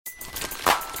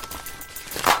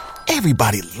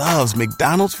Everybody loves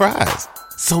McDonald's fries.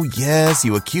 So yes,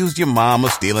 you accused your mom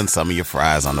of stealing some of your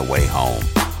fries on the way home.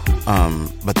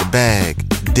 But the bag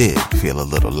did feel a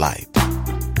little light.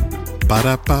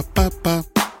 Ba-da-ba-ba-ba.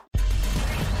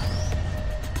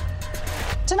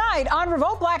 Tonight on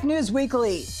Revolt Black News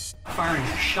Weekly. Firing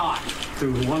a shot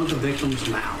through one of the victims'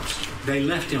 mouths. They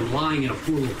left him lying in a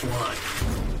pool of blood.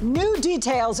 New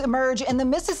details emerge in the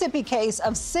Mississippi case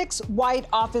of 6 white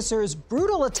officers'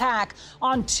 brutal attack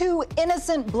on 2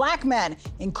 innocent black men,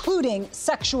 including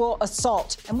sexual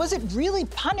assault. And was it really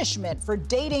punishment for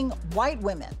dating white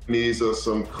women? These are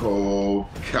some cold,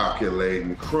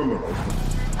 calculating criminals.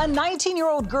 A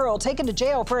 19-year-old girl taken to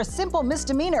jail for a simple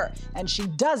misdemeanor, and she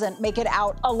doesn't make it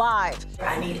out alive.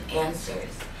 I need answers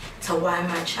to why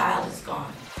my child is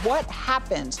gone. What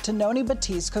happened to Noni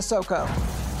Batiste Kosoko?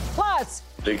 Plus,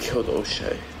 they killed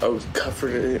Usher. I was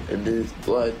covered in his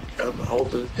blood. I'm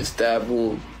holding his stab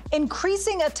wound.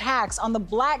 Increasing attacks on the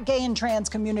black, gay, and trans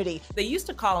community. They used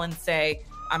to call and say,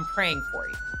 I'm praying for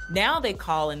you. Now they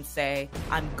call and say,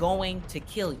 I'm going to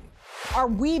kill you. Are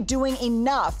we doing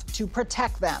enough to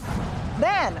protect them?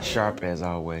 Then, sharp as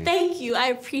always. Thank you. I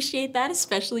appreciate that,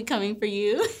 especially coming for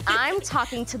you. I'm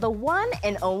talking to the one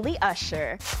and only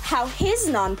Usher. How his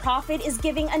nonprofit is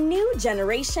giving a new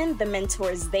generation the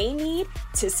mentors they need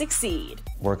to succeed.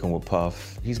 Working with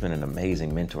Puff, he's been an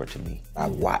amazing mentor to me. I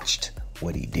watched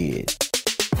what he did.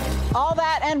 All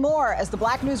that and more as the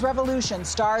Black News Revolution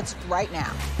starts right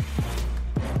now.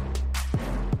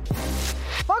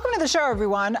 Welcome to the show,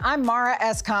 everyone. I'm Mara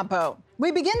S. Campo.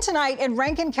 We begin tonight in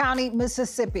Rankin County,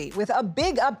 Mississippi, with a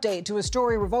big update to a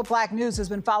story Revolt Black News has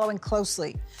been following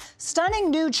closely.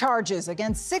 Stunning new charges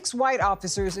against 6 white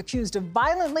officers accused of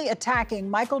violently attacking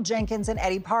Michael Jenkins and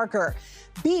Eddie Parker.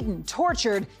 Beaten,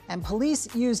 tortured, and police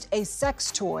used a sex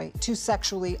toy to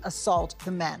sexually assault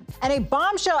the men. And a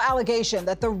bombshell allegation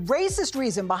that the racist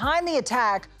reason behind the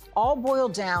attack all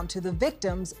boiled down to the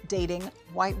victims dating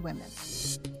white women.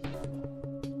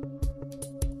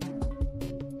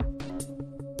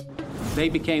 They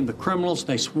became the criminals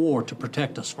they swore to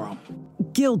protect us from.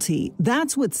 Guilty.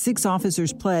 That's what 6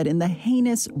 officers pled in the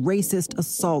heinous racist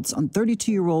assaults on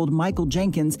 32-year-old Michael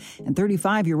Jenkins and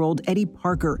 35-year-old Eddie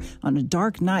Parker on a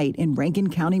dark night in Rankin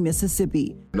County,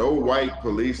 Mississippi. No white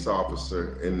police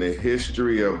officer in the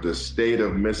history of the state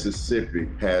of Mississippi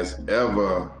has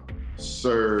ever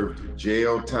served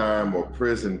jail time or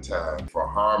prison time for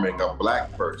harming a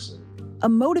black person. A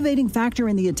motivating factor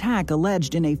in the attack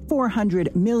alleged in a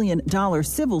 $400 million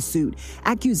civil suit,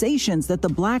 accusations that the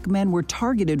black men were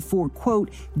targeted for, quote,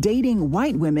 dating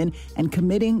white women and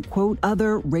committing, quote,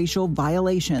 other racial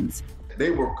violations.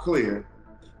 They were clear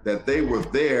that they were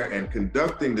there and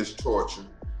conducting this torture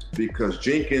because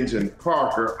Jenkins and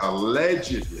Parker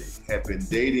allegedly had been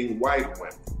dating white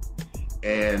women.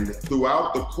 And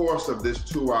throughout the course of this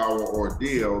 2-hour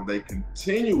ordeal, they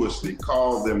continuously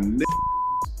called them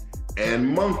and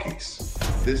monkeys.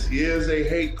 This is a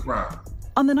hate crime.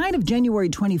 On the night of January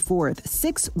 24th,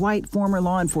 6 white former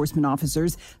law enforcement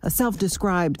officers, a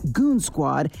self-described Goon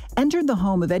squad, entered the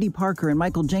home of Eddie Parker and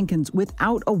Michael Jenkins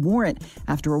without a warrant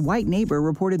after a white neighbor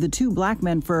reported the 2 black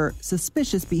men for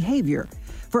suspicious behavior.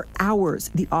 For hours,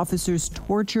 the officers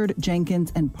tortured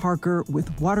Jenkins and Parker with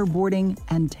waterboarding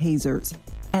and tasers.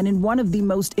 And in one of the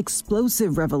most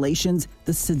explosive revelations,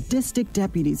 the sadistic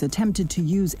deputies attempted to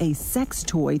use a sex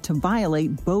toy to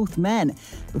violate both men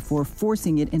before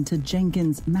forcing it into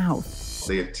Jenkins' mouth.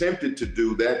 They attempted to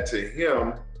do that to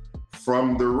him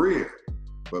from the rear,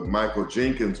 but Michael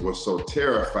Jenkins was so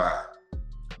terrified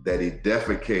that he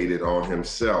defecated on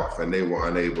himself and they were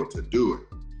unable to do it.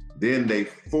 Then they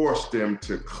forced him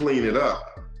to clean it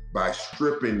up by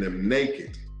stripping them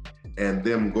naked and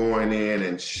them going in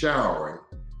and showering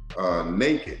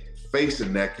naked,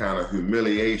 facing that kind of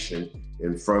humiliation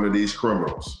in front of these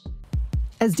criminals.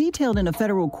 As detailed in a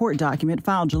federal court document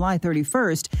filed July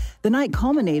 31st, the night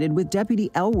culminated with Deputy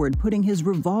Elward putting his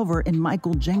revolver in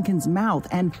Michael Jenkins' mouth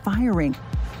and firing,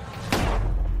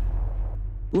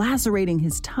 lacerating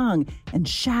his tongue and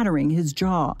shattering his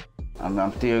jaw.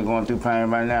 I'm still going through pain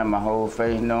right now. My whole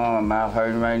face numb, my mouth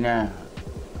hurting right now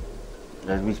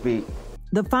as we speak.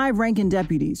 The 5 Rankin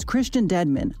deputies, Christian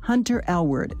Dedman, Hunter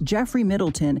Elward, Jeffrey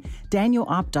Middleton, Daniel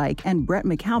Opdyke, and Brett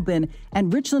McAlpin,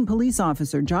 and Richland police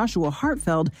officer Joshua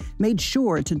Hartfeld made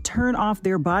sure to turn off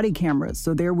their body cameras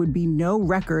so there would be no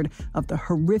record of the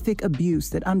horrific abuse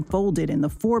that unfolded in the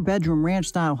 4-bedroom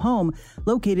ranch-style home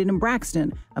located in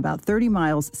Braxton, about 30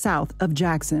 miles south of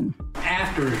Jackson.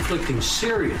 After inflicting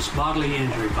serious bodily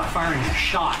injury by firing a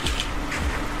shot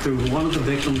through one of the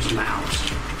victims'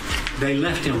 mouths, they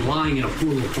left him lying in a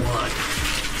pool of blood.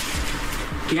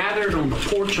 gathered on the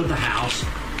porch of the house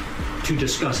to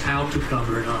discuss how to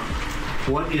cover it up.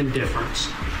 What indifference,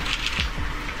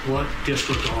 what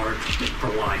disregard for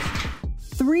life.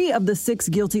 3 of the 6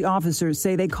 guilty officers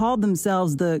say they called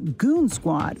themselves the Goon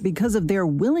Squad because of their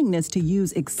willingness to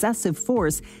use excessive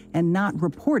force and not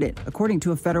report it, according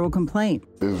to a federal complaint.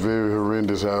 It's very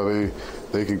horrendous how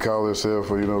they can call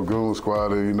themselves a, Goon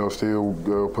Squad and, still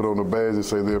put on a badge and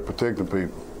say they're protecting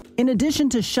people. In addition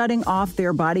to shutting off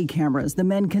their body cameras, the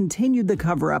men continued the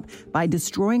cover-up by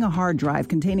destroying a hard drive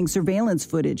containing surveillance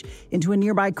footage into a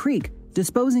nearby creek,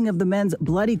 disposing of the men's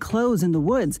bloody clothes in the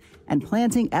woods, and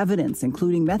planting evidence,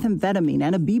 including methamphetamine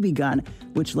and a BB gun,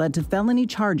 which led to felony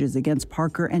charges against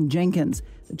Parker and Jenkins.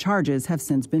 The charges have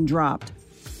since been dropped.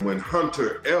 When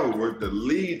Hunter Elwood, the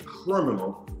lead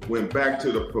criminal, went back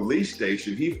to the police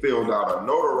station, he filled out a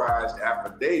notarized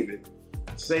affidavit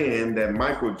saying that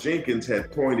Michael Jenkins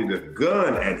had pointed a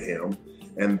gun at him,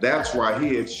 and that's why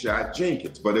he had shot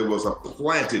Jenkins. But it was a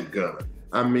planted gun.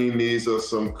 I mean, these are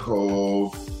some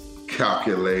cold,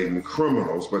 calculating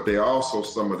criminals, but they're also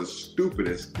some of the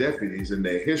stupidest deputies in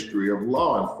the history of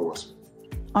law enforcement.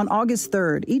 On August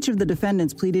 3rd, each of the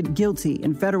defendants pleaded guilty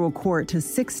in federal court to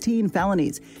 16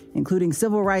 felonies, including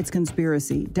civil rights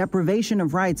conspiracy, deprivation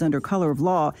of rights under color of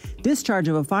law, discharge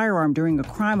of a firearm during a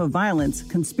crime of violence,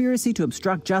 conspiracy to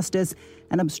obstruct justice,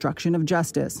 and obstruction of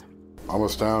justice. I'm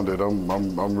astounded.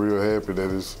 I'm real happy that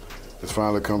it's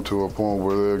finally come to a point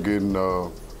where they're getting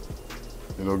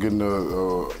getting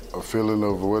a feeling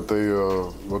of what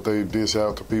they dish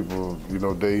out to people,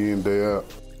 day in, day out.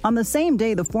 On the same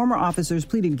day the former officers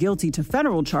pleaded guilty to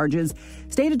federal charges,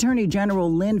 State Attorney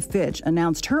General Lynn Fitch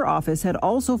announced her office had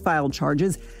also filed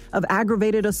charges of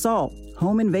aggravated assault,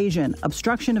 home invasion,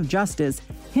 obstruction of justice,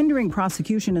 hindering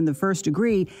prosecution in the first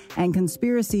degree, and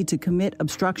conspiracy to commit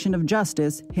obstruction of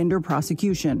justice, hinder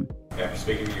prosecution. After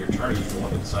speaking to your attorney, you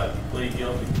want to decide to plead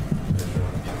guilty.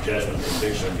 Judgment of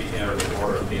conviction be entered in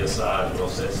order of PSI, and we'll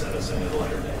set sentencing at a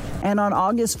later date. And on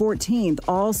August 14th,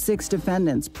 all 6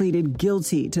 defendants pleaded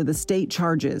guilty to the state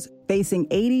charges, facing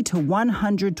 80 to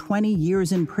 120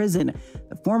 years in prison.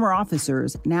 The former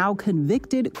officers, now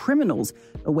convicted criminals,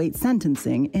 await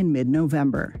sentencing in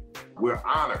mid-November. We're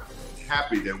honored and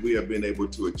happy that we have been able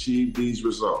to achieve these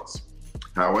results.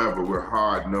 However, we're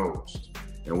hard-nosed,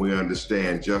 and we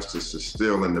understand justice is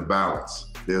still in the balance.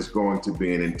 There's going to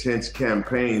be an intense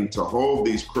campaign to hold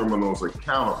these criminals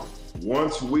accountable.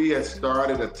 Once we had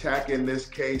started attacking this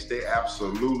case, they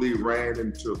absolutely ran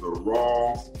into the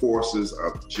wrong forces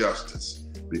of justice,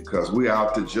 because we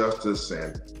out to justice,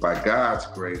 and by God's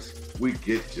grace, we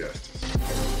get justice.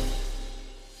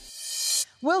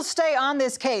 We'll stay on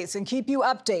this case and keep you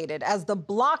updated as the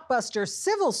blockbuster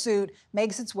civil suit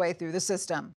makes its way through the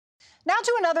system. Now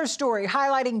to another story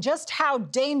highlighting just how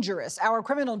dangerous our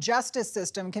criminal justice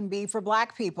system can be for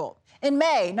Black people. In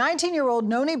May, 19-year-old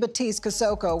Noni Batiste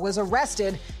Kasoko was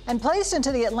arrested and placed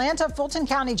into the Atlanta Fulton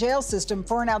County jail system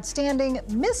for an outstanding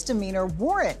misdemeanor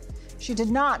warrant. She did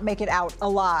not make it out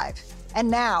alive. And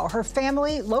now her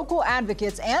family, local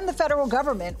advocates, and the federal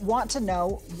government want to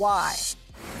know why.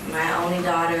 My only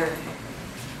daughter,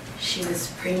 she was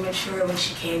premature when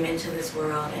she came into this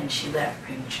world, and she left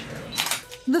prematurely.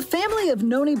 The family of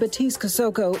Noni Batiste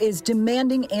Kasoko is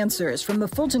demanding answers from the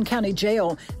Fulton County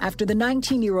Jail after the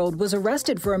 19-year-old was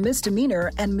arrested for a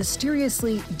misdemeanor and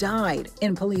mysteriously died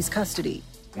in police custody.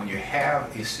 When you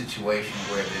have a situation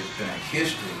where there's been a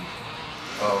history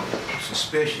of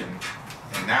suspicion,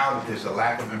 and now that there's a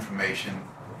lack of information,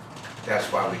 that's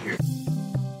why we're here.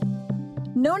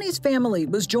 Noni's family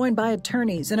was joined by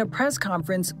attorneys in a press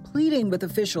conference pleading with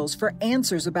officials for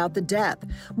answers about the death,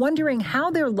 wondering how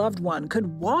their loved one could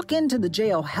walk into the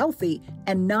jail healthy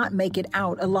and not make it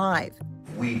out alive.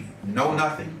 We know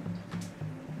nothing.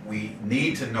 We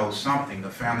need to know something.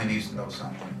 The family needs to know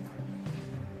something.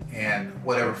 And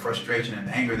whatever frustration and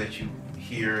anger that you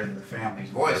hear in the family's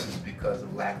voice is because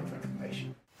of lack of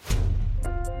information.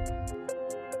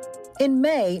 In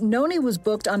May, Noni was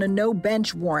booked on a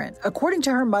no-bench warrant. According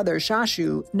to her mother,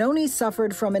 Shashu, Noni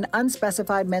suffered from an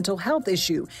unspecified mental health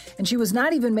issue, and she was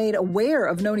not even made aware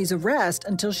of Noni's arrest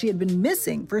until she had been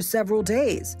missing for several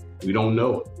days. We don't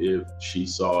know if she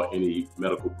saw any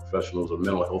medical professionals or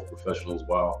mental health professionals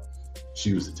while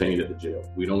she was detained at the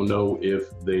jail. We don't know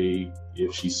if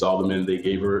she saw them and they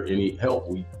gave her any help.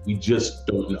 We just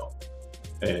don't know.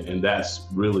 And that's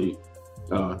really,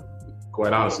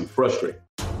 quite honestly, frustrating.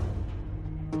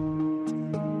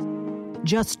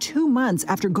 Just 2 months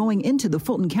after going into the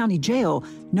Fulton County Jail,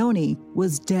 Noni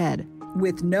was dead,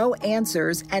 with no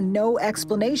answers and no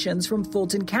explanations from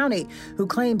Fulton County, who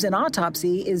claims an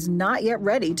autopsy is not yet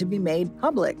ready to be made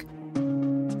public.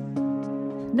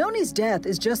 Noni's death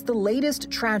is just the latest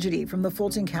tragedy from the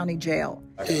Fulton County Jail.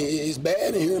 It's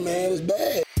bad in here, man. It's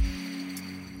bad.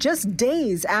 Just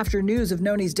days after news of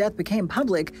Noni's death became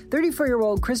public,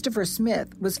 34-year-old Christopher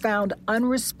Smith was found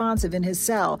unresponsive in his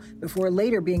cell before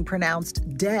later being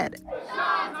pronounced dead.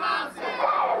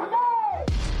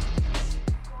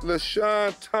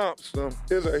 LaShawn Thompson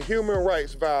is a human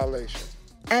rights violation.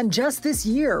 And just this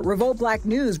year, Revolt Black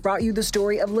News brought you the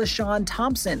story of LaShawn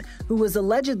Thompson, who was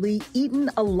allegedly eaten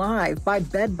alive by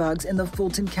bedbugs in the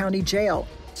Fulton County Jail.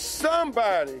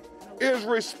 Somebody is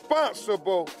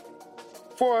responsible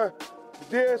for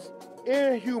this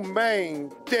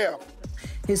inhumane death.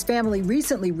 His family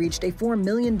recently reached a $4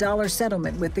 million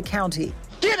settlement with the county.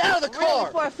 Get out of the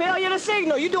car! For a failure to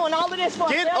signal. You're doing all of this for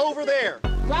Get over there!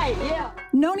 Right, yeah.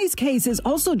 Noni's case is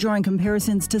also drawing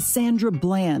comparisons to Sandra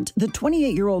Bland, the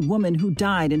 28-year-old woman who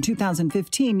died in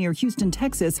 2015 near Houston,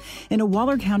 Texas, in a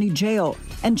Waller County jail,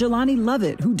 and Jelani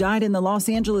Lovett, who died in the Los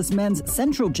Angeles Men's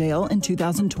Central Jail in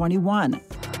 2021.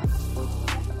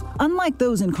 Unlike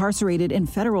those incarcerated in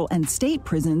federal and state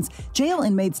prisons, jail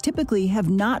inmates typically have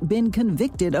not been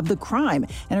convicted of the crime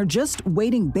and are just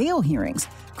waiting bail hearings.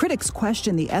 Critics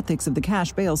question the ethics of the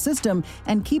cash bail system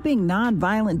and keeping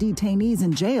nonviolent detainees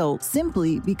in jail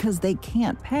simply because they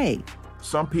can't pay.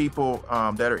 Some people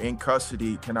that are in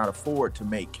custody cannot afford to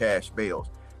make cash bails.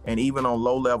 And even on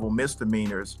low-level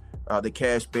misdemeanors, the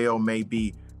cash bail may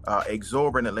be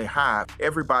exorbitantly high.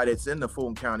 Everybody that's in the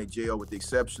Fulton County Jail, with the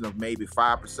exception of maybe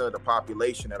 5% of the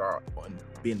population that are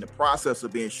in the process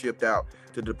of being shipped out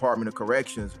to the Department of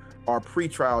Corrections, are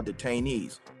pretrial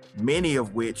detainees, many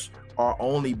of which are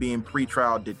only being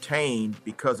pretrial detained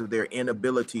because of their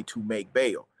inability to make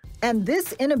bail. And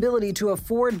this inability to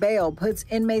afford bail puts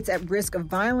inmates at risk of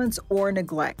violence or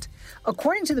neglect.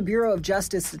 According to the Bureau of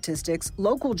Justice Statistics,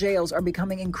 local jails are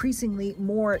becoming increasingly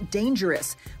more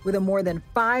dangerous, with a more than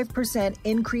 5%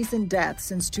 increase in deaths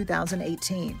since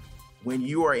 2018. When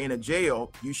you are in a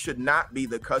jail, you should not be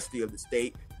the custody of the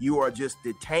state. You are just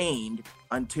detained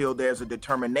until there's a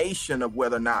determination of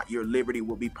whether or not your liberty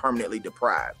will be permanently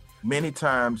deprived. Many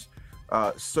times,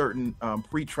 certain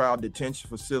pretrial detention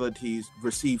facilities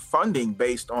receive funding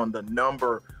based on the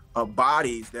number of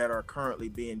bodies that are currently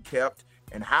being kept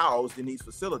and housed in these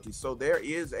facilities. So there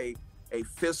is a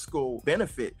fiscal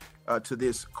benefit to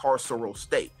this carceral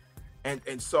state.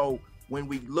 And so when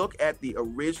we look at the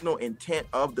original intent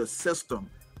of the system,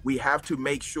 we have to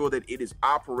make sure that it is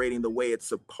operating the way it's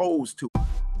supposed to.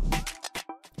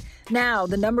 Now,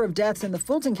 the number of deaths in the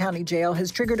Fulton County Jail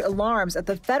has triggered alarms at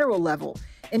the federal level.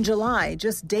 In July,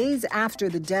 just days after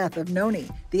the death of Noni,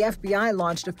 the FBI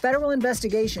launched a federal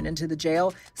investigation into the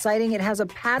jail, citing it has a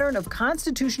pattern of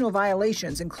constitutional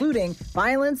violations, including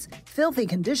violence, filthy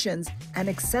conditions, and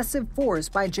excessive force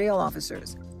by jail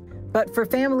officers. But for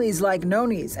families like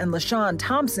Noni's and LaShawn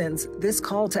Thompson's, this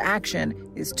call to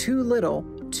action is too little,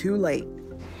 too late.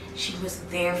 She was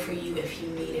there for you if you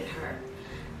needed her.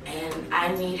 And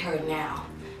I need her now.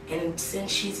 And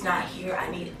since she's not here, I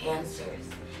need answers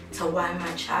to why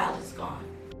my child is gone.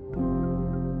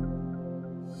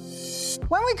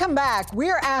 When we come back,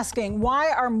 we're asking,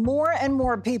 why are more and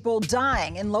more people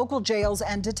dying in local jails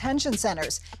and detention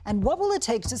centers? And what will it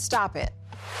take to stop it?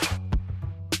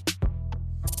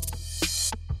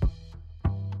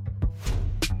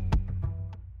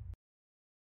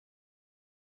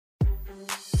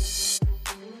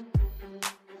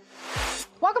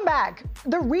 Welcome back.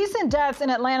 The recent deaths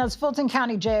in Atlanta's Fulton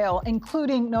County Jail,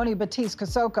 including Noni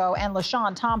Batiste-Kosoko and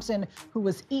LaShawn Thompson, who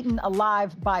was eaten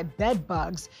alive by bed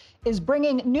bugs, is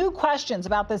bringing new questions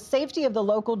about the safety of the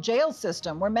local jail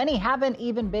system, where many haven't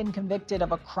even been convicted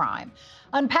of a crime.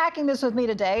 Unpacking this with me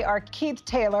today are Keith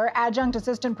Taylor, Adjunct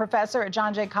Assistant Professor at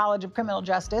John Jay College of Criminal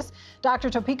Justice, Dr.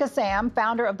 Topeka Sam,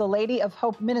 founder of the Lady of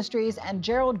Hope Ministries, and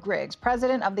Gerald Griggs,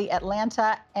 President of the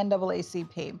Atlanta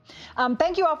NAACP.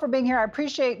 Thank you all for being here. I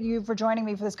appreciate you for joining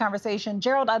me for this conversation.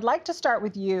 Gerald, I'd like to start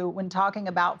with you when talking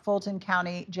about Fulton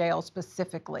County Jail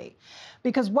specifically,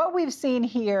 because what we've seen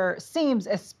here seems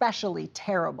especially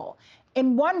terrible.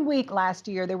 In 1 week last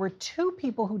year, there were 2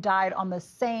 people who died on the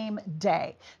same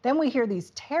day. Then we hear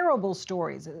these terrible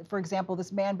stories. For example,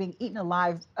 this man being eaten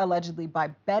alive, allegedly by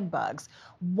bed bugs.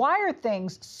 Why are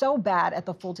things so bad at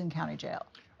the Fulton County Jail?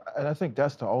 And I think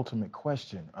that's the ultimate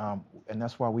question. And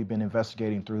that's why we've been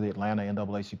investigating through the Atlanta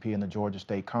NAACP and the Georgia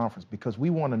State Conference, because we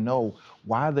want to know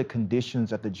why the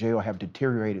conditions at the jail have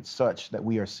deteriorated such that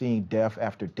we are seeing death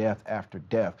after death after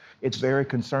death. It's very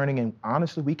concerning, and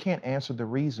honestly, we can't answer the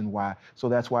reason why. So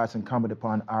that's why it's incumbent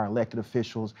upon our elected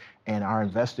officials and our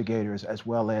investigators, as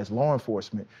well as law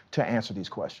enforcement, to answer these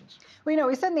questions. Well,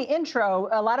 we said in the intro,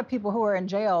 a lot of people who are in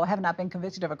jail have not been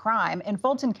convicted of a crime. In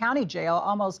Fulton County Jail,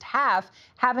 almost half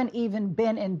haven't even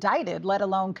been indicted, let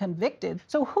alone convicted.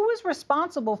 So who is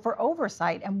responsible for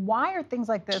oversight, and why are things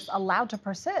like this allowed to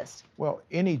persist? Well,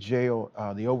 any jail,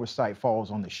 the oversight falls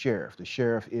on the sheriff. The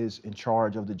sheriff is in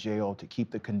charge of the jail to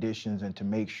keep the conditions and to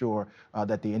make sure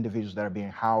that the individuals that are being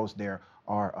housed there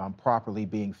are properly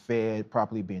being fed,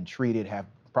 properly being treated, have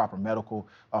proper medical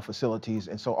facilities.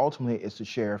 And so ultimately it's the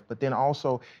sheriff, but then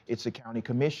also it's the county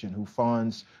commission who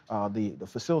funds the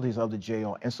facilities of the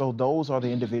jail. And so those are the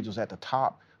individuals at the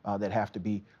top that have to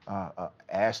be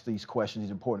asked these questions,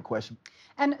 these important questions.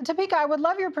 And Topeka, I would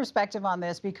love your perspective on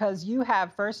this because you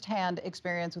have firsthand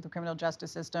experience with the criminal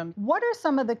justice system. What are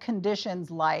some of the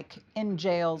conditions like in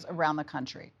jails around the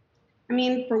country? I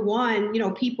mean, for one,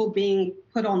 people being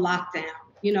put on lockdown.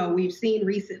 We've seen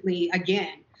recently,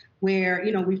 again, where,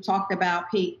 we've talked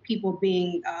about people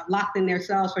being locked in their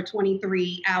cells for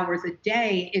 23 hours a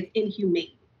day is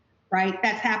inhumane, right?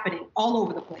 That's happening all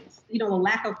over the place. The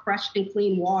lack of fresh and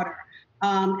clean water,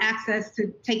 access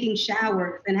to taking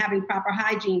showers and having proper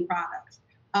hygiene products,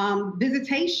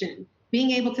 visitation,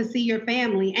 being able to see your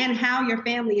family and how your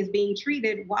family is being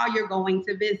treated while you're going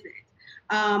to visit.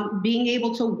 Being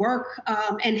able to work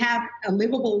and have a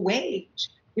livable wage,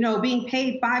 being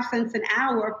paid 5 cents an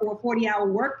hour for a 40-hour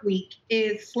work week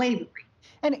is slavery.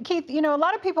 And Keith, a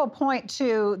lot of people point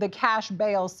to the cash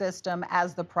bail system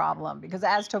as the problem because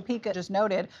as Topeka just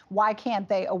noted, why can't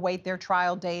they await their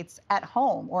trial dates at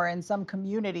home or in some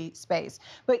community space?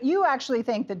 But you actually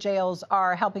think the jails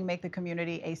are helping make the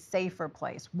community a safer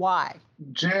place. Why?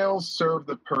 Jails serve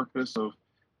the purpose of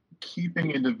keeping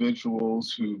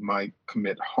individuals who might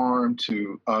commit harm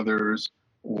to others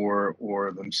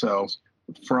or themselves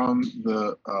from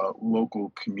the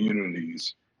local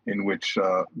communities in which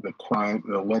the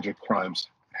alleged crimes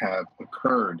have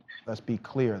occurred. Let's be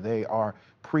clear, they are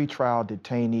pretrial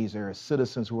detainees. They are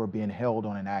citizens who are being held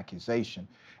on an accusation.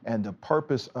 And the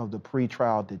purpose of the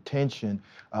pretrial detention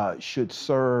should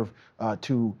serve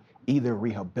to either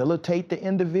rehabilitate the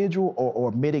individual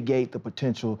or mitigate the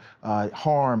potential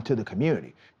harm to the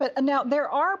community. But now there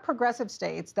are progressive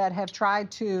states that have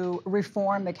tried to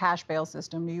reform the cash bail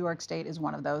system. New York State is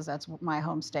one of those. That's my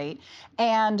home state.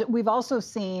 And we've also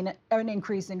seen an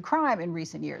increase in crime in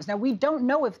recent years. Now, we don't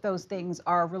know if those things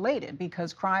are related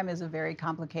because crime is a very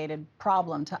complicated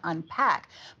problem to unpack.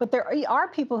 But there are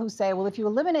people who say, well, if you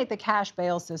eliminate the cash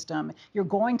bail system, you're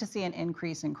going to see an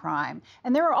increase in crime.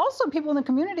 And there are also people in the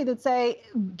community that say,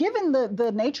 given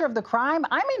the nature of the crime,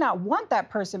 I may not want that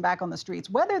person back on the streets,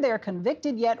 whether they're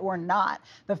convicted yet or not.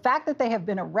 The fact that they have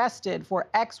been arrested for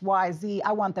X, Y, Z,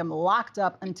 I want them locked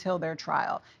up until their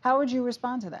trial. How would you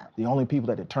respond to that? The only people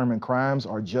that determine crimes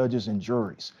are judges and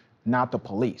juries, not the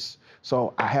police.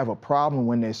 So I have a problem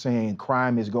when they're saying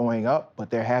crime is going up, but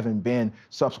there haven't been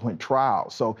subsequent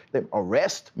trials. So the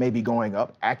arrest may be going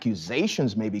up,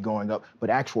 accusations may be going up, but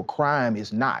actual crime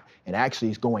is not, and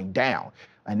actually is going down.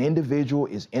 An individual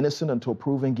is innocent until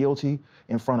proven guilty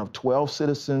in front of 12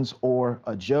 citizens or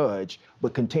a judge,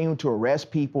 but continuing to arrest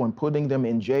people and putting them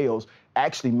in jails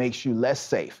actually makes you less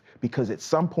safe because at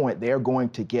some point they're going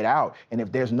to get out. And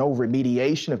if there's no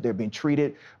remediation, if they're being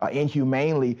treated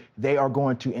inhumanely, they are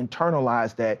going to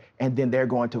internalize that and then they're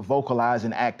going to vocalize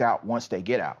and act out once they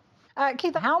get out.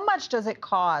 Keith, how much does it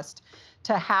cost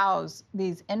to house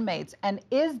these inmates? And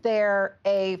is there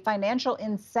a financial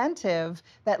incentive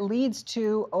that leads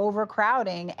to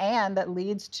overcrowding and that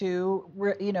leads to,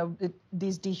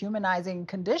 these dehumanizing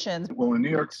conditions? Well, in New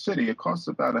York City, it costs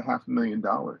about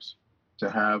 $500,000 to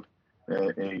have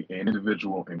an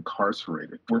individual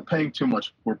incarcerated. We're paying too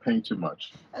much. We're paying too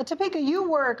much. Topeka, you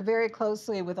work very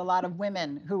closely with a lot of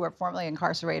women who were formerly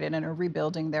incarcerated and are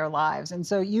rebuilding their lives. And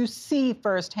so you see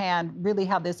firsthand really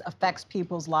how this affects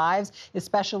people's lives,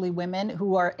 especially women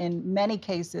who are in many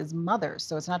cases mothers.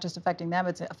 So it's not just affecting them,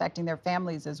 it's affecting their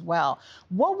families as well.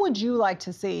 What would you like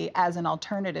to see as an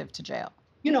alternative to jail?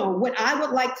 What I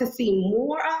would like to see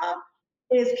more of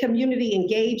is community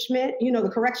engagement. The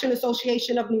Correction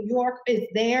Association of New York is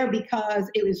there because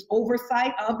it is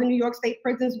oversight of the New York State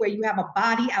prisons where you have a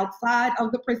body outside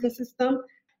of the prison system,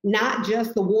 not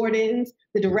just the wardens,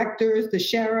 the directors, the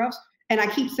sheriffs. And I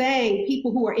keep saying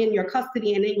people who are in your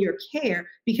custody and in your care,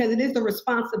 because it is the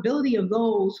responsibility of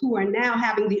those who are now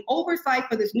having the oversight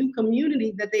for this new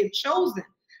community that they've chosen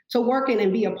to work in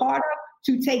and be a part of,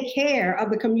 to take care of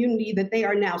the community that they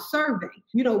are now serving.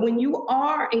 You know, when you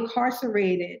are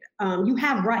incarcerated, you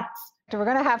have rights. We're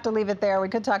going to have to leave it there. We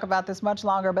could talk about this much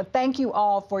longer, but thank you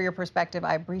all for your perspective.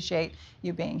 I appreciate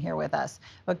you being here with us.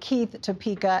 But Keith,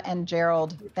 Topeka, and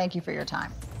Gerald, thank you for your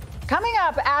time. Coming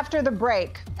up after the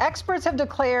break, experts have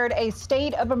declared a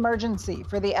state of emergency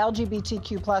for the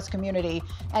LGBTQ+ community,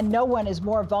 and no one is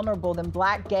more vulnerable than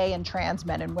Black, gay, and trans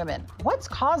men and women. What's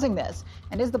causing this?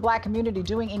 And is the Black community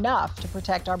doing enough to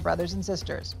protect our brothers and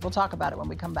sisters? We'll talk about it when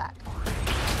we come back.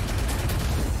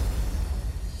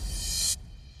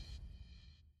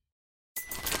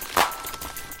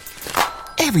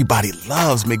 Everybody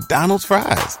loves McDonald's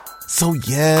fries. So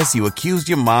yes, you accused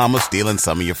your mom of stealing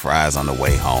some of your fries on the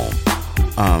way home.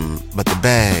 But the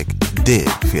bag did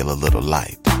feel a little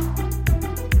light.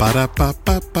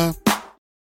 Ba-da-ba-ba-ba.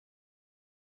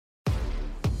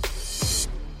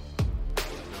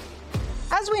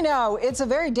 As we know, it's a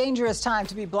very dangerous time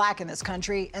to be Black in this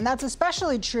country, and that's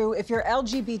especially true if you're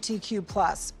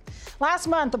LGBTQ+. Last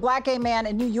month, a Black gay man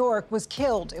in New York was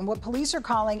killed in what police are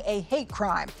calling a hate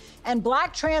crime, and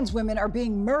Black trans women are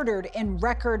being murdered in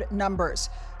record numbers.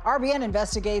 RBN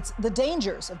investigates the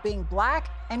dangers of being Black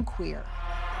and queer.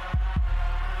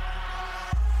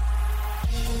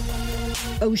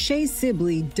 O'Shea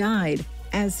Sibley died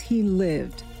as he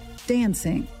lived,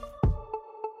 dancing.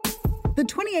 The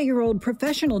 28-year-old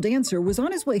professional dancer was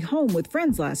on his way home with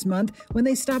friends last month when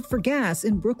they stopped for gas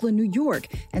in Brooklyn, New York,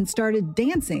 and started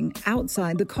dancing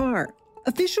outside the car.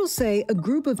 Officials say a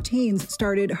group of teens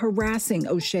started harassing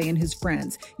O'Shea and his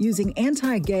friends, using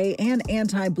anti-gay and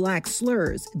anti-Black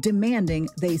slurs, demanding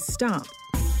they stop.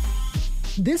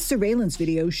 This surveillance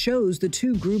video shows the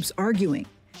two groups arguing.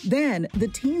 Then, the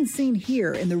teen seen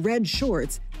here in the red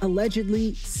shorts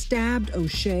allegedly stabbed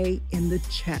O'Shea in the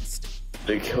chest.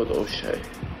 They killed O'Shea.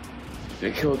 They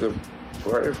killed him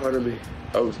right in front of me.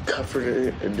 I was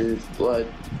covered in his blood.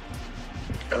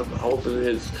 I'm holding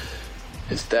his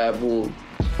stab wound.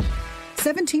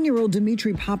 17-year-old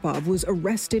Dmitry Popov was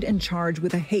arrested and charged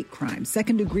with a hate crime,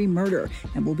 second-degree murder,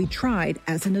 and will be tried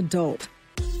as an adult.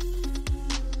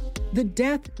 The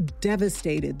death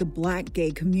devastated the Black gay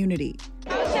community.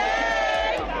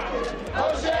 O'Shea!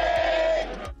 O'Shea!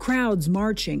 Crowds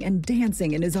marching and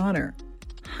dancing in his honor.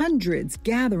 Hundreds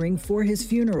gathering for his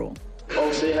funeral.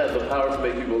 O'Shea has the power to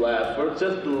make people laugh for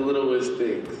just the littlest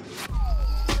things.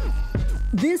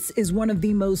 This is one of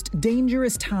the most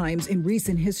dangerous times in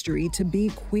recent history to be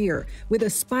queer, with a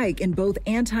spike in both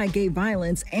anti-gay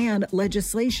violence and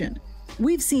legislation.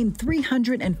 We've seen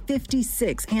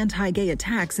 356 anti-gay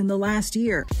attacks in the last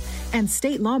year, and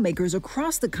state lawmakers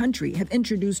across the country have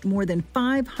introduced more than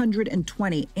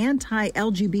 520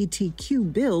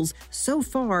 anti-LGBTQ bills so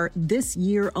far this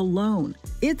year alone.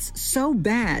 It's so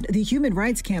bad, the Human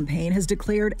Rights Campaign has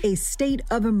declared a state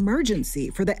of emergency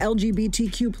for the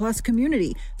LGBTQ+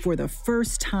 community for the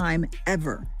first time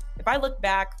ever. If I look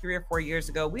back 3 or 4 years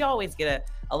ago, we always get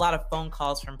a lot of phone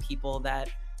calls from people that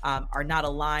are not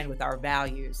aligned with our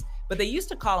values. But they used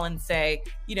to call and say,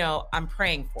 you know, I'm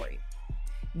praying for you.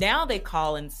 Now they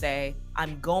call and say,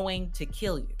 I'm going to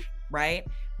kill you, right?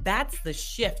 That's the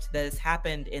shift that has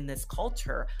happened in this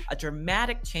culture, a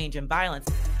dramatic change in violence.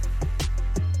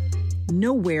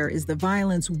 Nowhere is the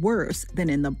violence worse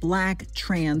than in the Black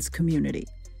trans community.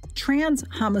 Trans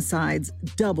homicides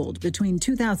doubled between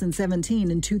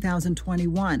 2017 and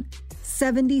 2021.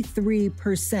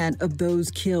 73% of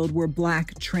those killed were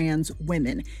Black trans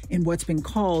women in what's been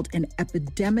called an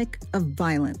epidemic of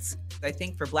violence. I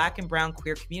think for Black and brown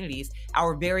queer communities,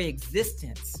 our very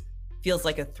existence feels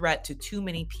like a threat to too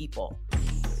many people.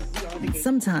 And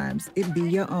sometimes it be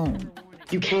your own.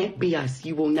 You can't be us.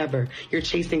 You will never. You're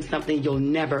chasing something you'll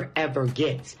never, ever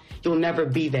get. You'll never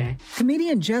be that.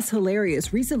 Comedian Jess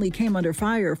Hilarious recently came under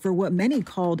fire for what many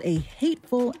called a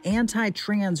hateful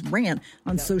anti-trans rant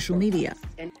on social media.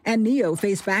 And Neo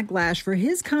faced backlash for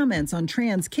his comments on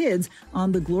trans kids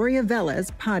on the Gloria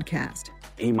Velez podcast.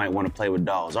 He might want to play with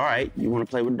dolls. All right, you want to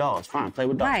play with dolls. Fine, play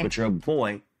with dolls. Right. But you're a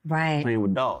boy playing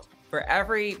with dolls. For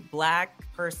every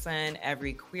Black person,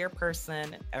 every queer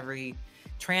person, every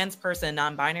trans person,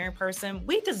 non-binary person,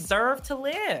 we deserve to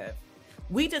live.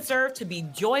 We deserve to be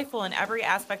joyful in every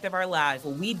aspect of our lives.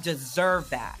 We deserve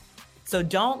that. So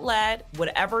don't let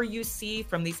whatever you see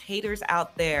from these haters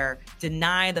out there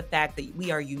deny the fact that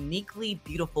we are uniquely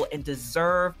beautiful and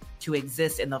deserve to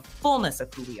exist in the fullness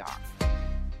of who we are.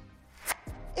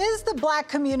 Is the Black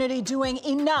community doing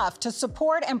enough to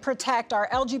support and protect our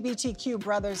LGBTQ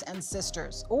brothers and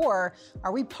sisters? Or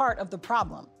are we part of the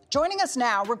problem? Joining us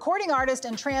now, recording artist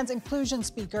and trans inclusion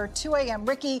speaker 2AM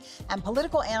Ricky and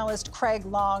political analyst Craig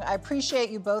Long. I appreciate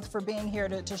you both for being here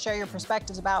to share your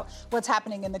perspectives about what's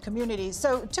happening in the community.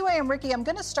 So 2AM Ricky, I'm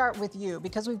going to start with you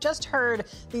because we've just heard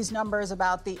these numbers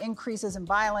about the increases in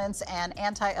violence and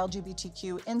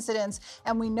anti-LGBTQ incidents,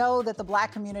 and we know that the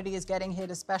Black community is getting hit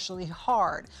especially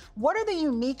hard. What are the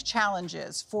unique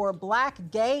challenges for Black,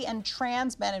 gay, and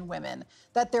trans men and women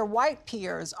that their white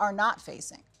peers are not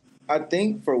facing? I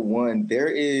think, for one, there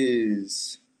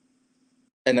is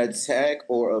an attack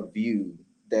or a view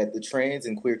that the trans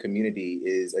and queer community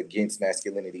is against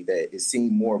masculinity that is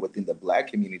seen more within the Black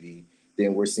community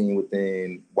than we're seeing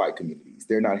within white communities.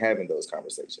 They're not having those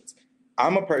conversations.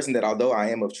 I'm a person that, although I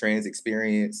am of trans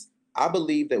experience, I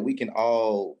believe that we can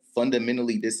all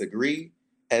fundamentally disagree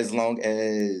as long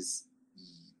as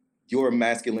your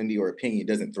masculinity or opinion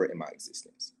doesn't threaten my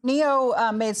existence. Neo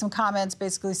made some comments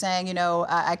basically saying,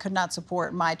 I could not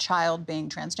support my child being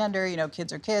transgender.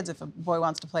 Kids are kids. If a boy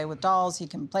wants to play with dolls, he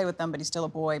can play with them, but he's still a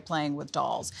boy playing with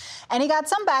dolls. And he got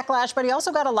some backlash, but he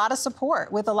also got a lot of support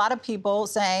with a lot of people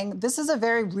saying this is a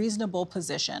very reasonable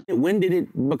position. When did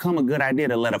it become a good idea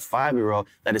to let a 5-year-old,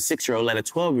 let a 6-year-old, let a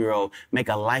 12-year-old make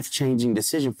a life-changing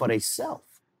decision for themselves?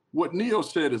 What Neo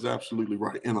said is absolutely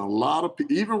right. And a lot of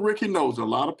people, even Ricky knows, a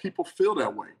lot of people feel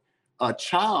that way. A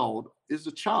child is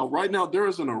a child. Right now, there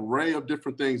is an array of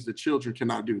different things that children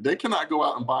cannot do. They cannot go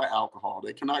out and buy alcohol.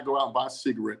 They cannot go out and buy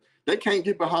cigarettes. They can't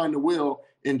get behind the wheel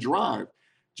and drive.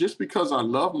 Just because I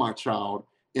love my child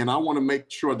and I want to make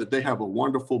sure that they have a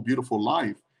wonderful, beautiful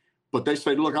life, but they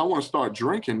say, look, I want to start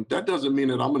drinking, that doesn't mean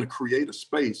that I'm going to create a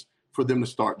space for them to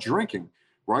start drinking,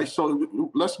 right?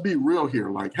 So let's be real here.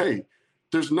 Like, hey,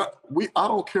 I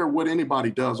don't care what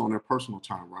anybody does on their personal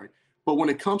time, right? But when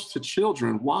it comes to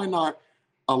children, why not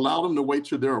allow them to wait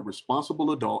till they're a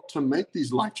responsible adult to make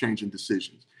these life-changing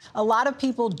decisions? A lot of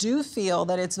people do feel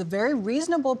that it's a very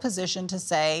reasonable position to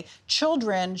say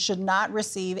children should not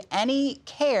receive any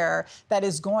care that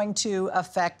is going to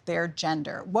affect their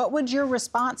gender. What would your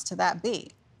response to that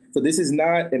be? So this is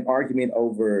not an argument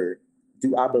over,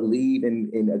 do I believe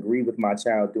and agree with my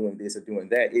child doing this or doing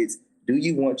that? It's, do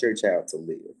you want your child to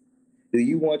live? Do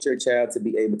you want your child to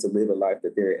be able to live a life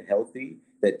that they're healthy,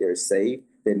 that they're safe,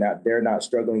 they're not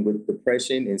struggling with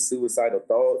depression and suicidal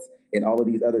thoughts and all of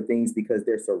these other things because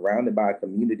they're surrounded by a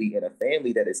community and a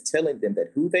family that is telling them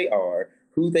that who they are,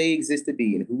 who they exist to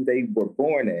be, and who they were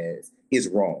born as is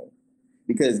wrong?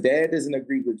 Because dad doesn't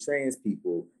agree with trans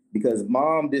people, because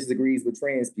mom disagrees with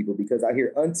trans people, because I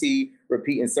hear auntie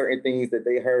repeating certain things that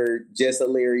they heard Jess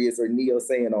Hilarious or Neo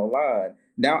saying online.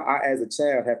 Now I, as a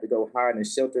child, have to go hide and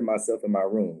shelter myself in my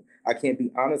room. I can't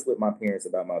be honest with my parents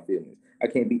about my feelings. I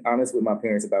can't be honest with my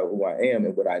parents about who I am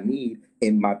and what I need.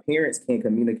 And my parents can't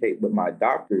communicate with my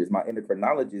doctors, my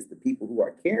endocrinologists, the people who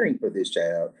are caring for this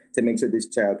child to make sure this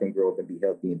child can grow up and be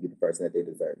healthy and be the person that they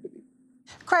deserve to be.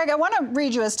 Craig, I want to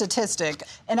read you a statistic.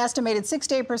 An estimated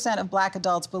 68% of Black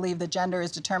adults believe that gender is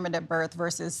determined at birth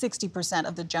versus 60%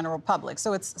 of the general public.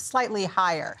 So it's slightly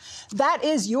higher. That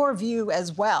is your view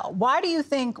as well. Why do you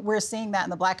think we're seeing that in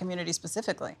the Black community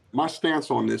specifically? My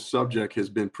stance on this subject has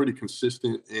been pretty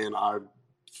consistent, and I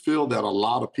feel that a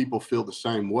lot of people feel the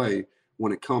same way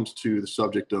when it comes to the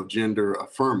subject of gender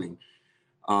affirming.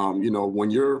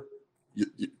 When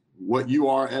what you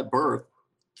are at birth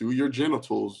through your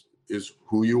genitals is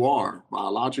who you are.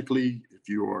 Biologically, if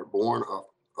you are born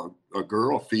a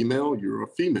girl, a female, you're a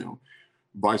female.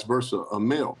 Vice versa, a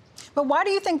male. But why do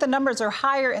you think the numbers are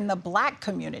higher in the Black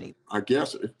community? I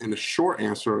guess in the short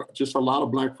answer, just a lot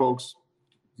of Black folks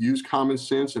use common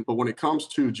sense. But when it comes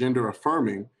to gender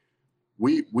affirming,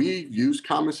 we use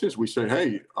common sense. We say,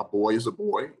 hey, a boy is a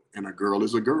boy and a girl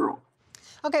is a girl.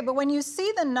 Okay, but when you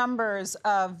see the numbers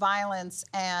of violence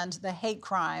and the hate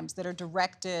crimes that are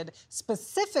directed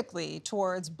specifically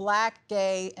towards Black,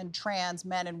 gay, and trans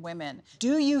men and women,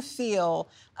 do you feel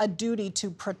a duty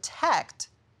to protect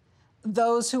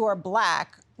those who are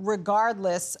Black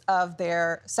regardless of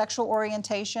their sexual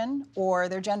orientation or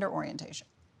their gender orientation?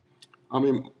 I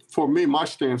mean, for me, my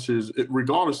stance is,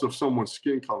 regardless of someone's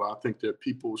skin color, I think that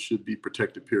people should be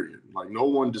protected, period. Like, no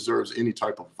one deserves any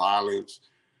type of violence,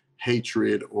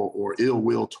 hatred, or ill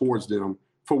will towards them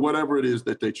for whatever it is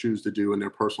that they choose to do in their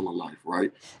personal life,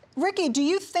 right? Ricky, do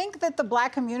you think that the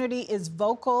Black community is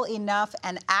vocal enough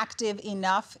and active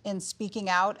enough in speaking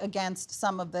out against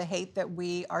some of the hate that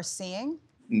we are seeing?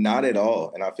 Not at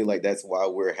all. And I feel like that's why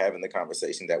we're having the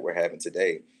conversation that we're having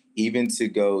today. Even to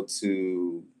go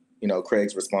to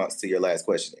Craig's response to your last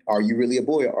question. Are you really a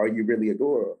boy or are you really a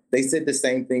girl? They said the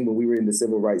same thing when we were in the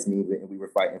civil rights movement and we were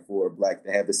fighting for Black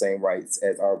to have the same rights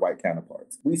as our white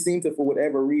counterparts. We seem to, for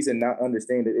whatever reason, not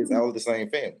understand that it's all the same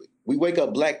family. We wake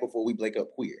up Black before we wake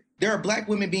up queer. There are Black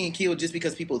women being killed just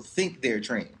because people think they're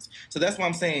trans. So that's why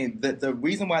I'm saying that the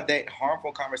reason why that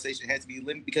harmful conversation has to be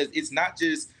limited, because it's not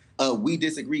just we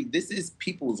disagree. This is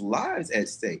people's lives at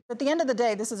stake. At the end of the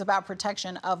day, this is about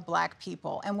protection of Black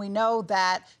people. And we know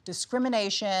that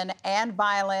discrimination and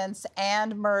violence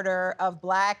and murder of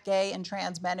Black, gay, and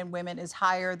trans men and women is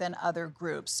higher than other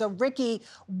groups. So, Ricky,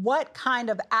 what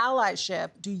kind of allyship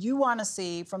do you want to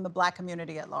see from the Black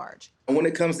community at large? And when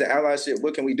it comes to allyship,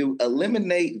 what can we do?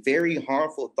 Eliminate very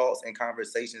harmful thoughts and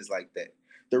conversations like that.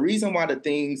 The reason why the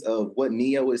things of what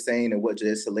Neo is saying and what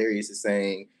Just Hilarious is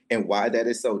saying and why that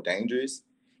is so dangerous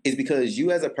is because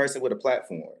you as a person with a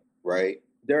platform, right?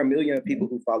 There are a million people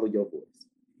who follow your voice.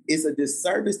 It's a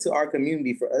disservice to our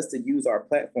community for us to use our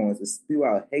platforms to spew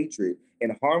out hatred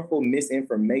and harmful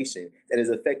misinformation that is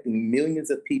affecting millions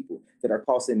of people, that are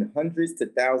costing hundreds to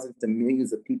thousands to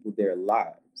millions of people their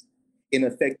lives and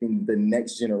affecting the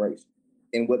next generation.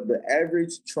 And what the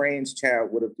average trans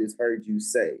child would have just heard you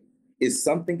say is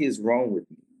something is wrong with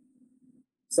me.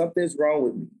 Something's wrong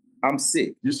with me. I'm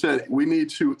sick. You said we need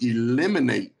to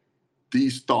eliminate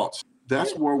these thoughts.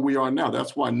 That's where we are now.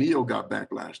 That's why Neo got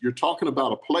backlash. You're talking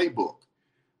about a playbook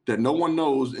that no one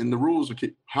knows in the rules.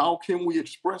 How can we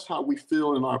express how we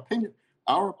feel in our opinion?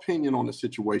 Our opinion on the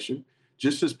situation,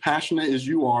 just as passionate as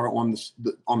you are on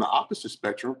the opposite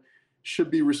spectrum,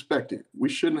 should be respected. We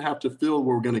shouldn't have to feel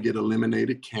we're going to get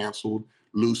eliminated, canceled,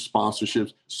 lose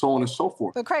sponsorships, so on and so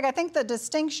forth. But Craig, I think the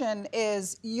distinction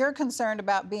is you're concerned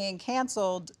about being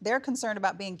canceled, they're concerned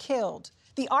about being killed.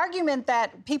 The argument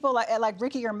that people like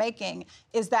Ricky are making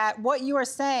is that what you are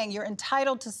saying, you're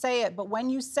entitled to say it, but when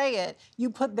you say it, you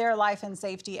put their life and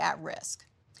safety at risk.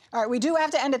 All right, we do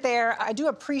have to end it there. I do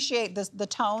appreciate the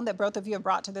tone that both of you have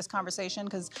brought to this conversation,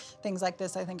 because things like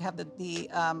this, I think, have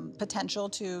the potential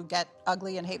to get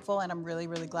ugly and hateful, and I'm really,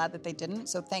 really glad that they didn't.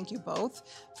 So thank you both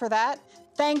for that.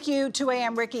 Thank you, 2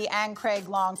 a.m. Ricky and Craig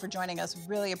Long, for joining us.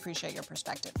 Really appreciate your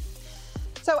perspective.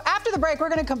 So after the break, we're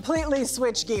going to completely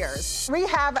switch gears. We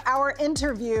have our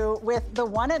interview with the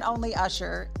one and only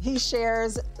Usher. He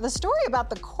shares the story about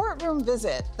the courtroom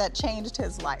visit that changed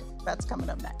his life. That's coming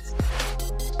up next.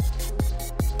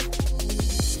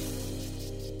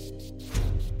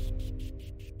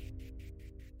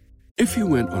 If you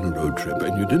went on a road trip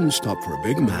and you didn't stop for a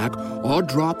Big Mac or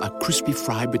drop a crispy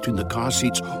fry between the car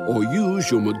seats or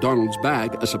use your McDonald's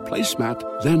bag as a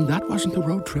placemat, then that wasn't a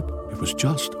road trip. It was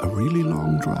just a really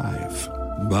long drive.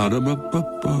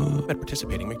 Ba-da-ba-ba-ba. At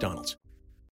participating McDonald's.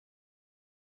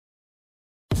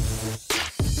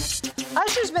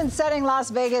 Usher's been setting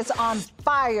Las Vegas on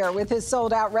fire with his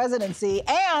sold-out residency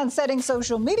and setting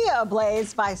social media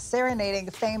ablaze by serenading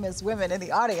famous women in the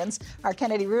audience. Our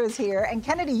Kennedy Rue is here. And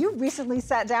Kennedy, you recently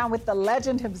sat down with the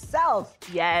legend himself.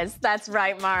 Yes, that's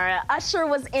right, Mara. Usher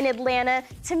was in Atlanta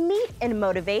to meet and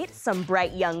motivate some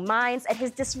bright young minds at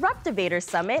his Disruptivator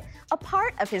Summit, a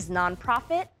part of his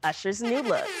nonprofit, Usher's New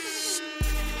Look.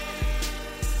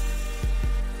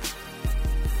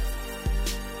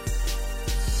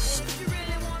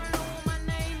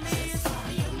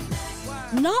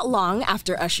 Not long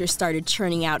after Usher started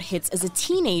churning out hits as a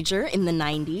teenager in the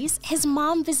 90s, his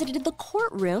mom visited the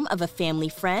courtroom of a family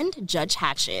friend, Judge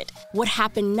Hatchett. What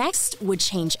happened next would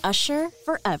change Usher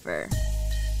forever.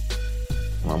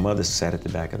 My mother sat at the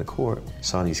back of the court,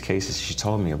 saw these cases she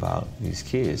told me about, these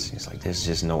kids. It's like, there's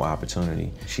just no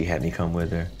opportunity. She had me come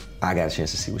with her. I got a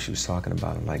chance to see what she was talking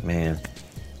about. I'm like, man,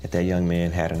 if that young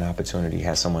man had an opportunity,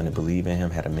 had someone to believe in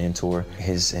him, had a mentor,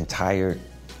 his entire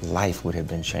life would have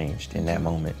been changed in that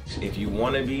moment. If you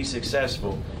want to be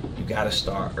successful, you got to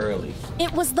start early.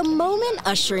 It was the moment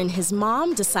Usher and his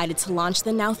mom decided to launch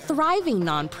the now thriving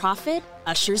nonprofit,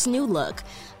 Usher's New Look,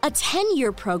 a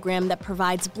 10-year program that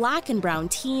provides Black and brown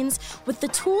teens with the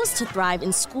tools to thrive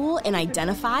in school and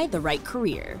identify the right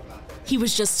career. He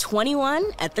was just 21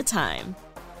 at the time.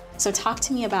 So talk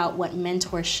to me about what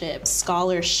mentorships,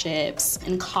 scholarships,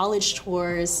 and college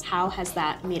tours, how has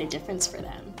that made a difference for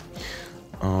them?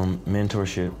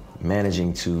 Mentorship,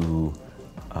 managing to,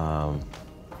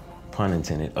 pun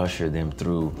intended, usher them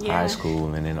through high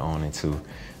school and then on into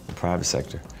the private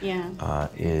sector.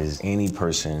 Is any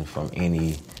person from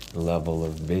any level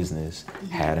of business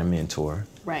had a mentor,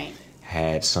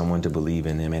 had someone to believe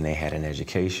in them, and they had an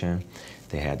education,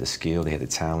 they had the skill, they had the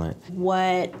talent.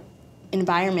 What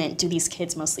environment do these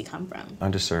kids mostly come from?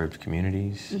 Underserved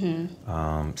communities,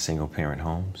 single parent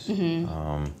homes.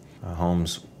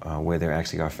 homes where there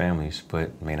actually are families,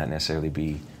 but may not necessarily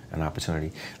be an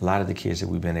opportunity. A lot of the kids that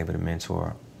we've been able to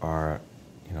mentor are,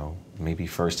 maybe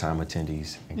first-time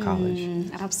attendees in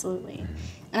college. Absolutely.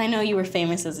 And I know you were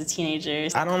famous as a teenager.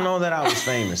 I don't know that I was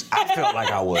famous. I felt like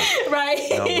I was.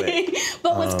 Right.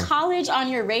 But was college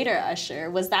on your radar, Usher?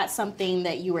 Was that something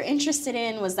that you were interested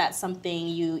in? Was that something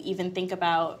you even think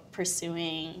about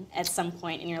pursuing at some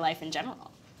point in your life in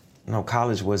general? No,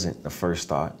 college wasn't the first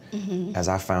thought, as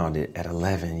I found it at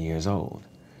 11 years old.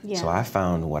 Yeah. So I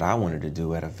found what I wanted to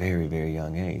do at a very, very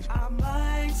young age.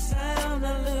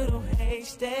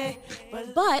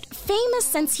 But famous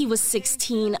since he was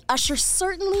 16, Usher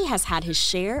certainly has had his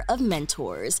share of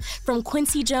mentors, from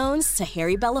Quincy Jones to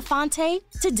Harry Belafonte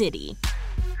to Diddy.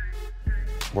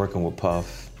 Working with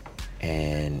Puff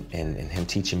and him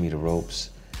teaching me the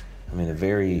ropes, I mean, the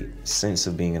very sense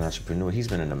of being an entrepreneur, he's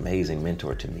been an amazing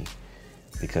mentor to me.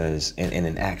 Because, and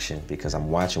in action, because I'm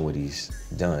watching what he's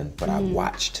done, but I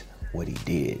watched what he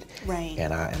did. Right.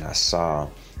 And I saw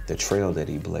the trail that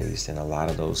he blazed, and a lot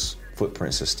of those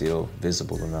footprints are still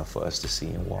visible enough for us to see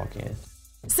and walk in.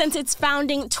 Since its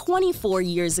founding 24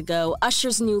 years ago,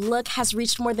 Usher's new look has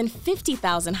reached more than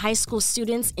 50,000 high school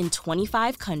students in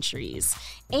 25 countries.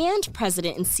 And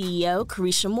President and CEO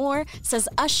Carisha Moore says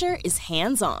Usher is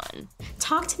hands-on.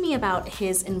 Talk to me about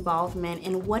his involvement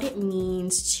and what it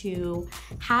means to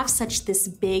have such this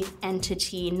big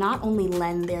entity not only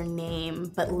lend their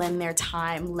name, but lend their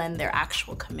time, lend their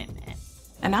actual commitment.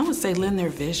 And I would say lend their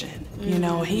vision. You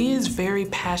know, he is very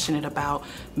passionate about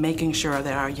making sure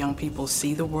that our young people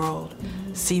see the world,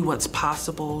 see what's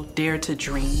possible, dare to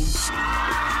dream.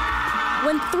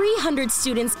 When 300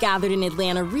 students gathered in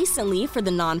Atlanta recently for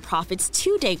the nonprofit's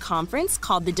two-day conference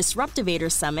called the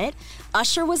Disruptivator Summit,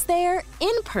 Usher was there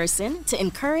in person to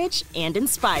encourage and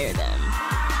inspire them.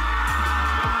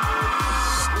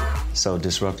 So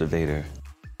Disruptivator,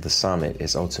 the summit,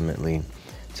 is ultimately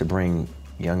to bring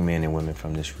young men and women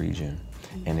from this region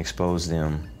and expose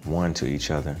them, one, to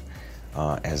each other,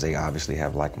 as they obviously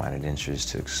have like-minded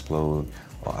interests to explode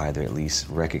or either at least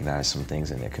recognize some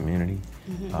things in their community.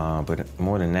 But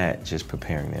more than that, just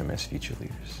preparing them as future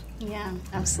leaders. Yeah,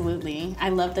 absolutely. I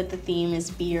love that the theme is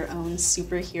be your own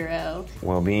superhero.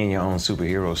 Well, being your own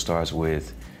superhero starts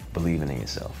with believing in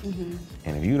yourself.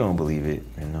 And if you don't believe it,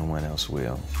 then no one else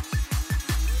will.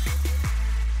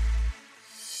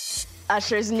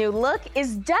 Usher's new look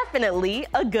is definitely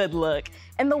a good look.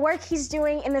 And the work he's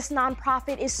doing in this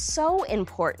nonprofit is so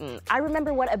important. I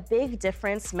remember what a big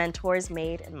difference mentors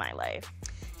made in my life.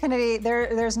 Kennedy,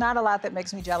 there's not a lot that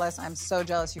makes me jealous. I'm so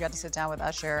jealous you got to sit down with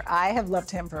Usher. I have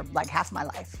loved him for like half my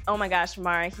life. Oh my gosh,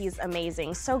 Mara, he's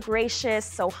amazing. So gracious,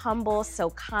 so humble,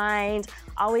 so kind,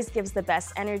 always gives the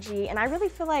best energy. And I really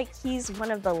feel like he's one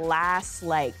of the last,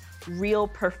 real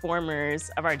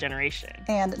performers of our generation.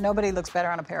 And nobody looks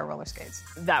better on a pair of roller skates.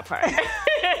 That part.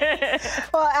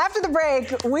 Well, after the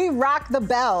break, we rock the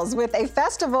bells with a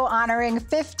festival honoring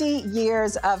 50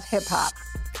 years of hip hop.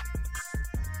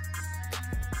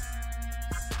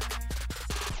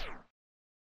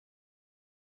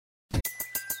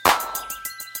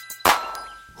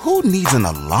 Who needs an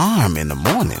alarm in the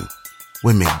morning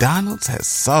when McDonald's has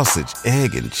sausage,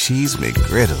 egg, and cheese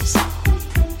McGriddles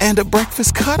and a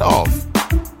breakfast cutoff?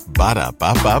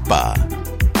 Ba-da-ba-ba-ba.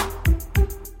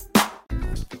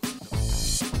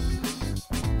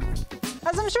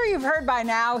 As I'm sure you've heard by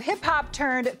now, hip-hop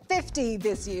turned 50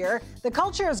 this year. The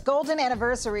culture's golden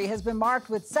anniversary has been marked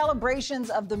with celebrations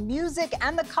of the music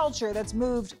and the culture that's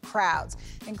moved crowds,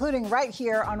 including right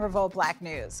here on Revolt Black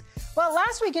News. Well,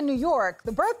 last week in New York,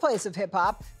 the birthplace of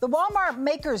hip-hop, the Walmart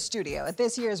Makers Studio at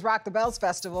this year's Rock the Bells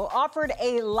Festival offered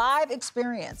a live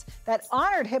experience that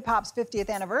honored hip-hop's 50th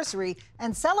anniversary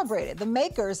and celebrated the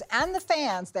makers and the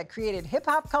fans that created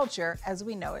hip-hop culture as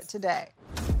we know it today.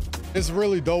 It's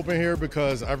really dope in here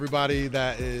because everybody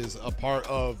that is a part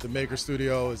of the Maker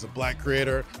Studio is a Black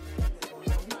creator.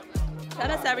 Shout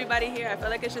out to everybody here. I feel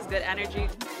like it's just good energy.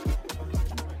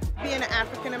 Being an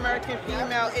African-American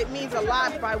female, it means a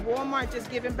lot. By Walmart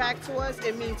just giving back to us,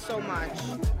 it means so much.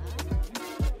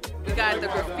 We got the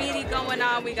graffiti going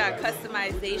on. We got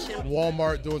customization.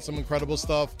 Walmart doing some incredible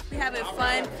stuff. We're having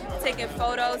fun, taking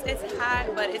photos. It's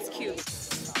hot, but it's cute.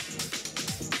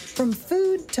 From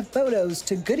food to photos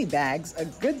to goodie bags, a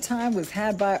good time was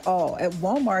had by all at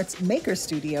Walmart's Maker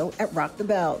Studio at Rock the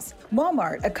Bells.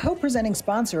 Walmart, a co-presenting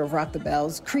sponsor of Rock the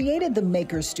Bells, created the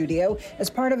Maker Studio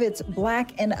as part of its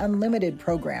Black and Unlimited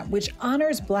program, which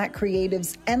honors Black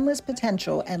creatives' endless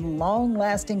potential and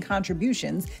long-lasting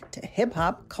contributions to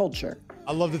hip-hop culture.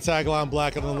 I love the tagline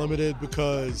Black and Unlimited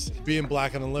because being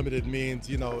Black and Unlimited means,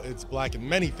 it's black in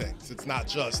many things. It's not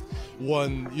just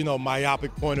one,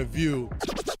 myopic point of view.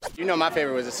 My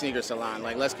favorite was the sneaker salon.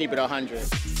 Let's keep it 100.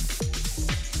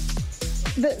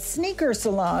 The Sneaker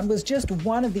Salon was just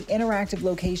one of the interactive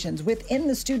locations within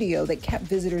the studio that kept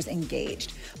visitors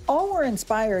engaged. All were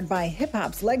inspired by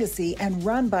hip-hop's legacy and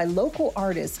run by local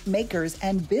artists, makers,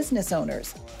 and business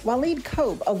owners. Waleed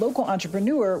Cope, a local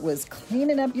entrepreneur, was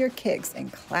cleaning up your kicks in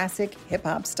classic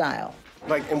hip-hop style.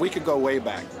 And we could go way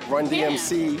back. Run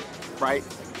DMC, right?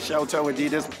 Shelto,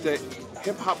 Adidas. The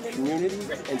hip-hop community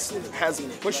has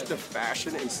pushed the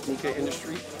fashion and sneaker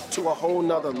industry to a whole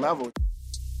nother level.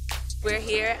 We're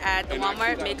here at the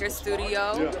Walmart Maker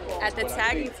Studio at the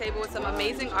tagging table with some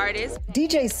amazing artists.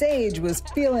 DJ Sage was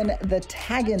feeling the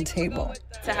tagging table.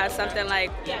 To have something like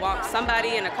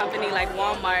somebody in a company like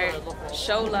Walmart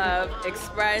show love,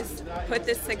 express, put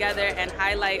this together and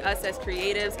highlight us as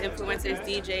creatives, influencers,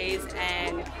 DJs,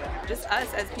 and just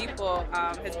us as people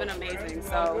has been amazing.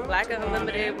 So Black and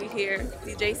Unlimited, we here.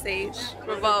 DJ Sage,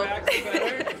 Revolt.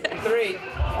 3, 2,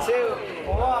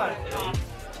 1.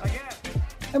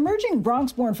 Emerging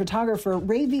Bronx-born photographer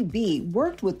Ravy B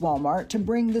worked with Walmart to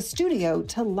bring the studio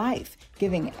to life,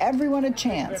 giving everyone a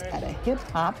chance at a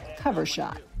hip-hop cover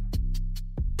shot.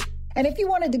 And if you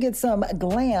wanted to get some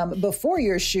glam before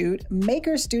your shoot,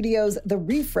 Maker Studios The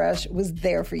Refresh was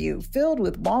there for you, filled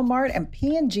with Walmart and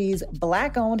P&G's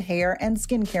Black-owned hair and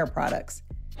skincare products.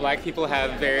 Black people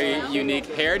have very unique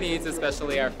hair needs,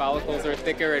 especially our follicles are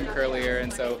thicker and curlier,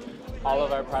 and so all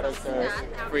of our products are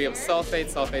free of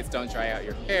sulfates. Sulfates don't dry out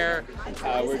your hair.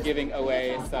 We're giving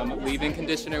away some leave-in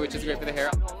conditioner, which is great for the hair.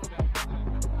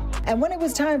 And when it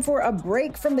was time for a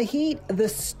break from the heat, the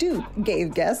Stoop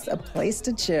gave guests a place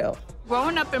to chill.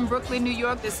 Growing up in Brooklyn, New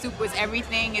York, the Stoop was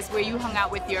everything. It's where you hung out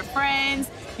with your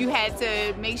friends. You had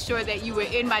to make sure that you were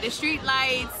in by the street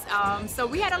lights. So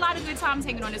we had a lot of good times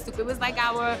hanging on the Stoop. It was like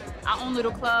our own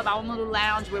little club, our own little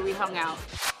lounge where we hung out.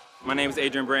 My name is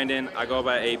Adrian Brandon. I go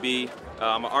by AB.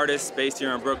 I'm an artist based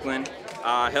here in Brooklyn.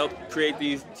 I helped create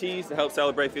these tees to help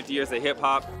celebrate 50 years of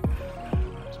hip-hop.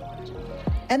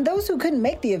 And those who couldn't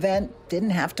make the event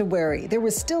didn't have to worry. There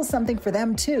was still something for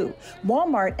them, too.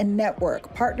 Walmart and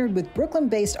Network partnered with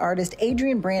Brooklyn-based artist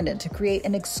Adrian Brandon to create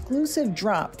an exclusive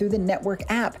drop through the Network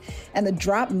app. And the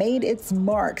drop made its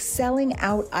mark, selling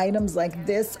out items like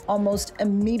this almost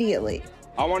immediately.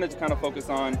 I wanted to kind of focus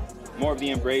on more of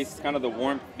the embrace, kind of the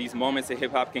warmth these moments that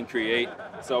hip-hop can create.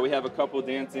 So we have a couple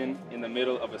dancing in the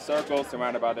middle of a circle,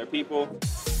 surrounded by their people.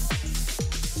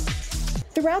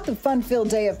 Throughout the fun-filled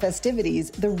day of festivities,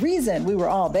 the reason we were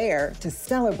all there, to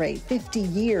celebrate 50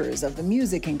 years of the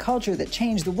music and culture that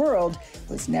changed the world,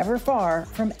 was never far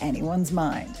from anyone's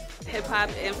mind. Hip-hop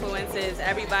influences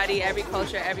everybody, every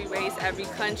culture, every race, every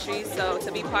country. So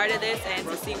to be part of this and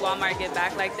to see Walmart get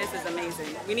back like this is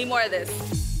amazing. We need more of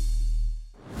this.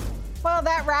 Well,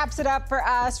 that wraps it up for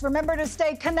us. Remember to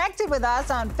stay connected with us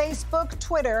on Facebook,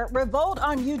 Twitter, Revolt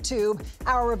on YouTube,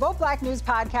 our Revolt Black News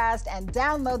podcast, and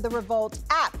download the Revolt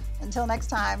app. Until next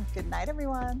time, good night,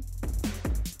 everyone.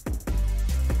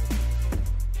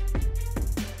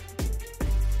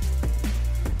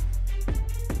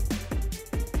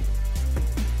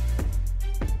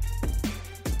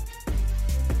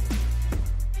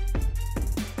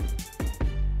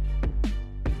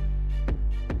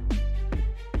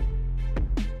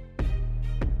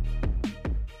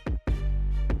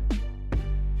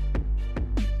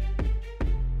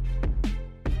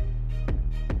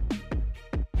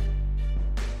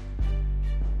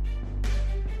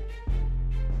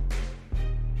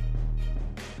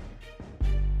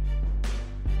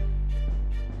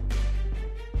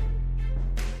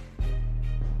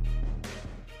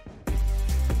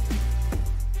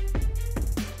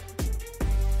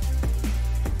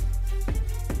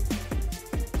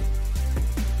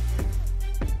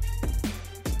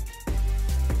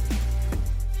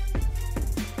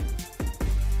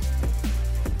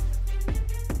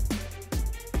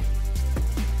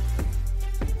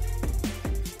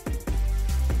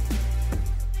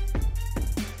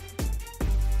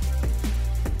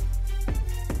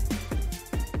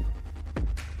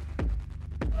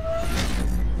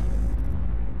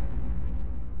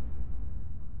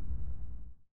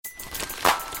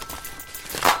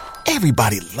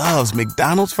 Everybody loves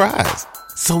McDonald's fries.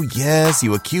 So yes,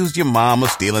 you accused your mom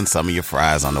of stealing some of your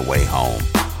fries on the way home.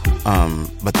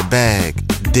 But the bag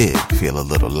did feel a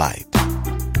little light.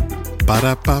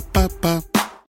 Ba-da-ba-ba-ba.